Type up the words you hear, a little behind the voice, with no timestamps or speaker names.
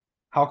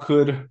how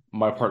could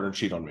my partner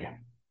cheat on me?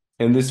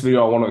 In this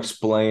video, I want to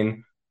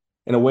explain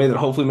in a way that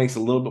hopefully makes a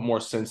little bit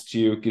more sense to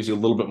you, gives you a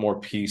little bit more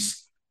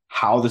peace,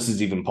 how this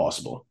is even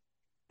possible.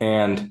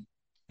 And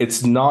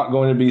it's not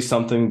going to be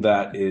something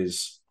that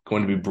is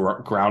going to be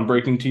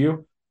groundbreaking to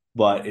you,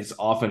 but it's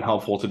often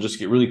helpful to just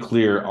get really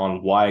clear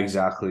on why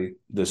exactly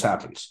this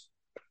happens.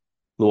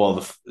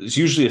 Well, it's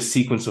usually a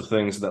sequence of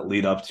things that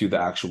lead up to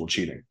the actual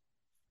cheating.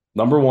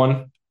 Number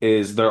one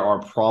is there are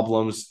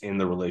problems in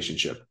the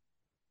relationship.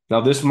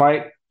 Now, this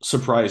might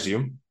surprise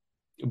you,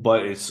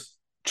 but it's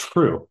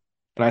true.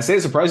 And I say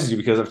it surprises you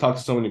because I've talked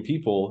to so many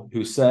people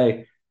who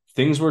say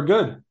things were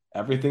good.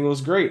 Everything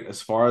was great.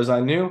 As far as I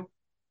knew,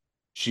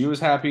 she was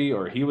happy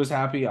or he was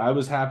happy, I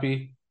was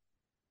happy.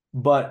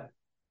 But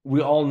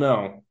we all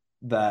know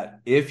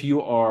that if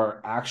you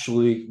are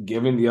actually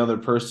giving the other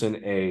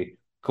person a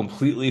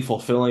completely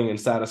fulfilling and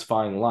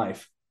satisfying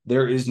life,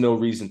 there is no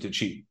reason to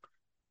cheat.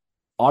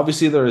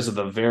 Obviously, there is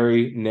the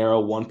very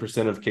narrow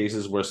 1% of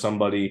cases where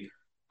somebody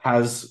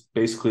has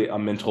basically a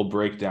mental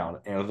breakdown,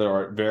 and there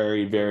are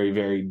very, very,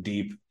 very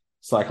deep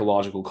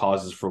psychological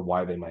causes for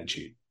why they might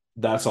cheat.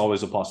 That's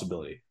always a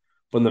possibility.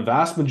 But in the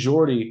vast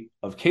majority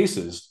of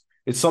cases,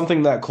 it's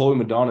something that Chloe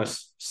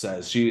Madonis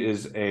says. She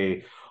is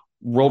a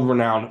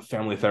world-renowned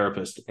family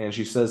therapist, and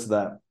she says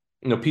that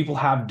people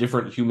have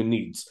different human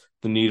needs: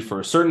 the need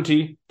for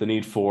certainty, the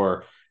need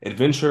for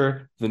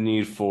adventure, the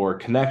need for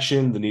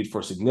connection, the need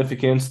for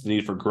significance, the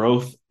need for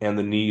growth, and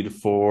the need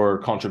for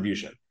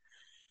contribution.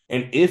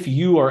 And if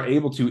you are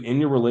able to, in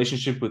your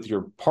relationship with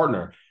your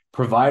partner,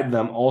 provide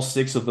them all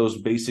six of those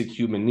basic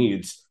human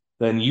needs,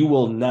 then you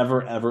will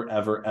never, ever,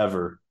 ever,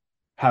 ever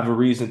have a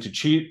reason to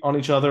cheat on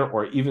each other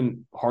or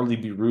even hardly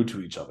be rude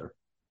to each other.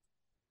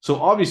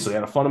 So obviously,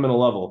 at a fundamental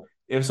level,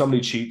 if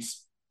somebody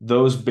cheats,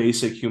 those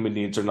basic human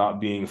needs are not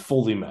being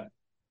fully met.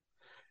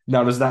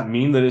 Now, does that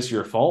mean that it's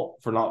your fault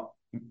for not,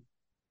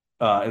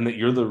 and that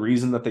you're the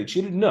reason that they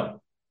cheated?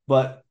 No,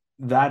 but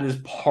that is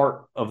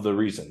part of the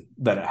reason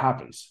that it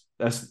happens.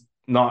 That's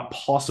not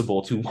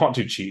possible to want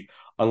to cheat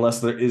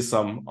unless there is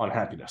some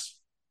unhappiness.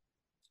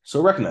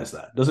 So recognize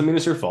that. Doesn't mean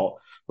it's your fault,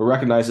 but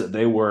recognize that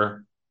they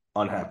were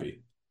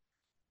unhappy.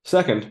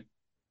 Second,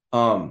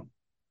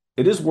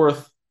 it is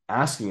worth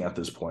asking at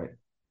this point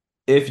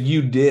if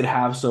you did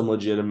have some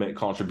legitimate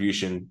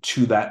contribution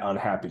to that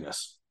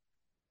unhappiness.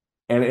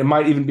 And it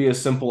might even be as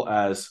simple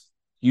as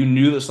you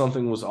knew that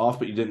something was off,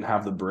 but you didn't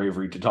have the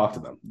bravery to talk to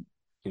them.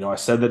 I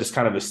said that it's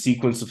kind of a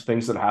sequence of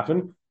things that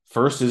happen.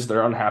 First is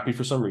they're unhappy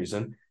for some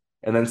reason.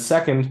 And then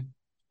second,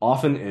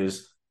 often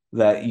is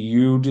that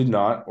you did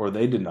not, or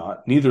they did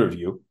not, neither of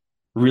you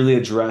really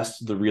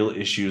addressed the real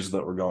issues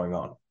that were going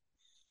on.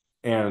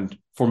 And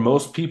for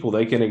most people,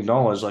 they can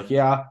acknowledge, like,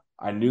 yeah,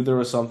 I knew there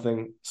was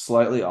something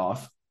slightly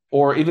off.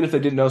 Or even if they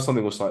didn't know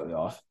something was slightly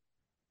off,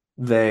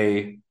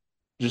 they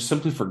just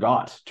simply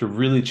forgot to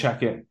really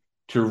check in,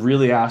 to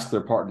really ask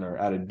their partner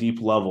at a deep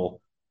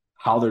level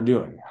how they're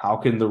doing. How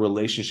can the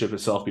relationship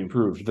itself be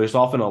improved? There's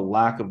often a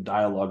lack of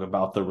dialogue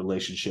about the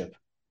relationship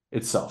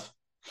itself.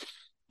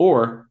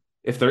 Or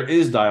if there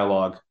is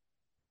dialogue,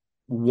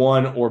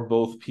 one or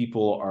both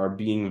people are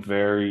being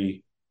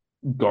very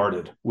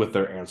guarded with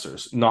their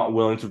answers, not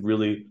willing to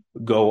really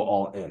go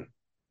all in.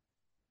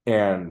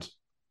 And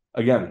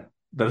again,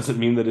 that doesn't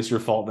mean that it's your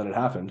fault that it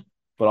happened,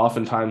 but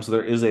oftentimes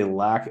there is a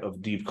lack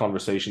of deep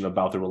conversation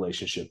about the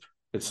relationship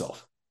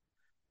itself.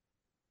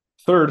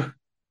 Third,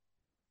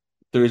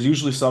 there is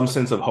usually some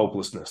sense of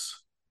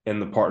hopelessness in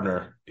the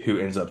partner who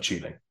ends up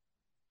cheating.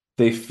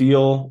 They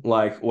feel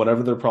like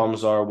whatever their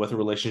problems are with a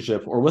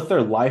relationship or with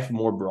their life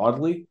more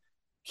broadly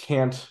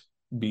can't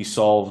be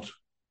solved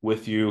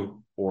with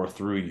you or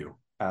through you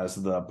as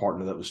the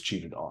partner that was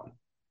cheated on.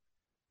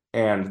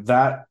 And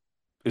that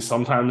is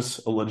sometimes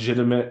a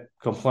legitimate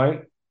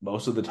complaint.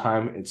 Most of the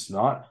time, it's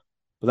not.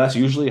 But that's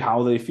usually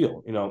how they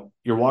feel.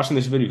 You're watching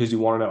this video because you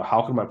want to know,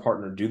 how can my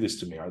partner do this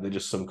to me? Are they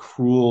just some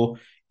cruel,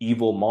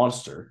 evil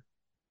monster?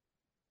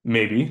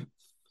 Maybe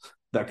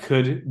that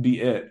could be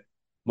it.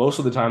 Most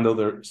of the time, though,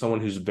 they're someone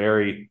who's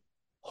very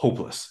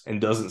hopeless and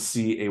doesn't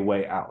see a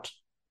way out.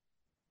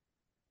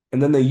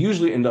 And then they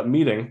usually end up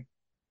meeting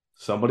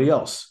somebody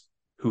else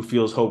who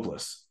feels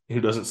hopeless, who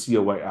doesn't see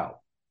a way out.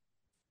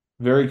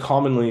 Very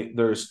commonly,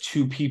 there's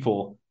two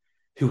people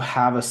who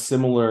have a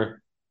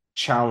similar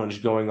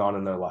challenge going on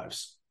in their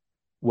lives,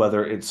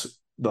 whether it's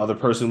the other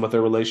person with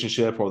their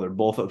relationship, or they're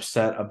both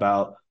upset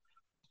about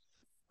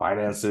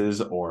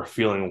finances, or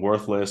feeling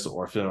worthless,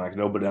 or feeling like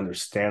nobody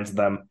understands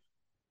them.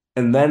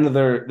 And then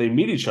they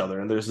meet each other,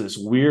 and there's this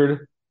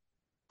weird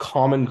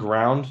common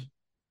ground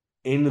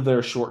in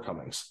their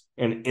shortcomings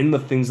and in the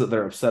things that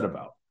they're upset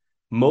about.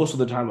 Most of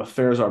the time,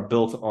 affairs are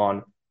built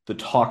on the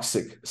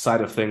toxic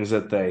side of things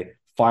that they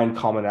find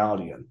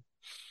commonality in.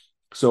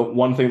 So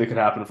one thing that could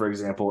happen, for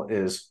example,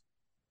 is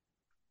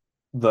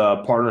the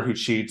partner who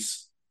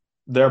cheats,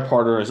 their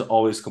partner is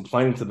always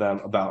complaining to them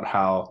about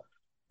how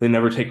they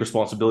never take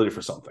responsibility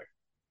for something.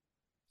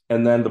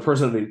 And then the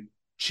person that they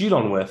cheat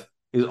on with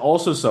is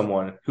also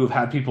someone who have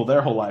had people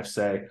their whole life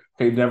say,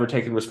 hey, you've never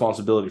taken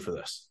responsibility for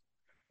this.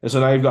 And so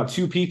now you've got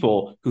two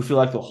people who feel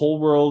like the whole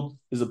world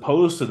is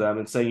opposed to them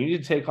and saying you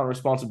need to take on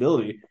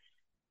responsibility.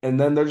 And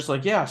then they're just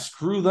like, yeah,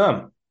 screw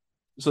them.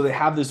 So they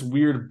have this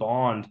weird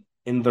bond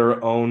in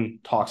their own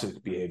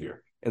toxic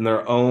behavior, in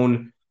their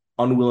own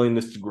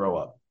unwillingness to grow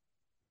up.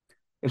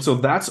 And so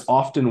that's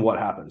often what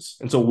happens.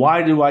 And so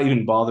why do I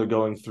even bother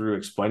going through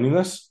explaining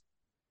this?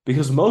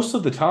 Because most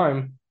of the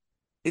time,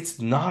 it's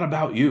not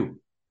about you.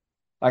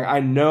 Like, I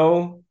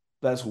know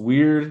that's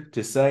weird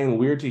to say and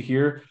weird to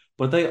hear,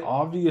 but they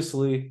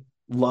obviously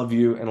love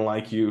you and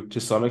like you to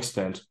some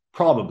extent,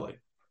 probably.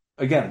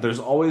 Again, there's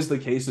always the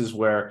cases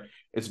where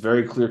it's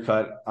very clear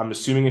cut. I'm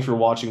assuming if you're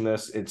watching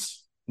this,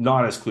 it's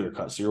not as clear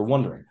cut. So you're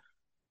wondering.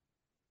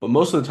 But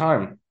most of the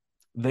time,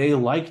 they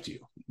liked you.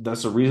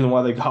 That's the reason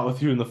why they got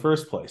with you in the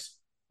first place.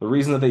 The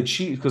reason that they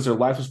cheat is because their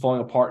life was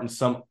falling apart in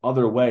some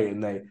other way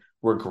and they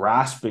were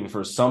grasping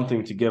for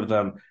something to give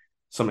them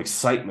some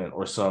excitement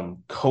or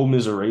some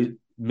commiseration,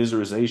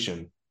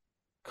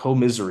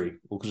 commisery,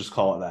 we'll just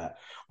call it that,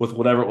 with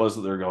whatever it was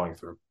that they're going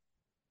through.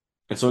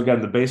 And so,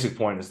 again, the basic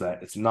point is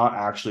that it's not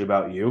actually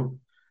about you.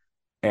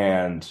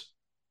 And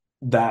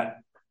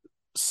that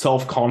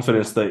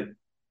self-confidence that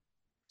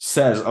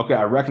says, okay,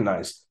 I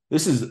recognize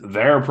this is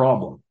their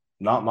problem,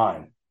 not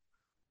mine.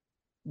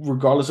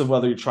 Regardless of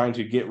whether you're trying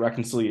to get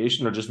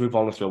reconciliation or just move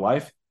on with your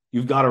life,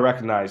 you've got to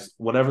recognize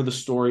whatever the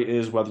story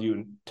is, whether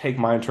you take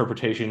my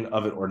interpretation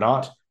of it or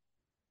not,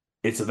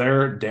 it's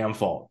their damn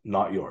fault,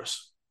 not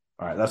yours.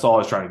 All right, that's all I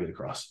was trying to get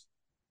across.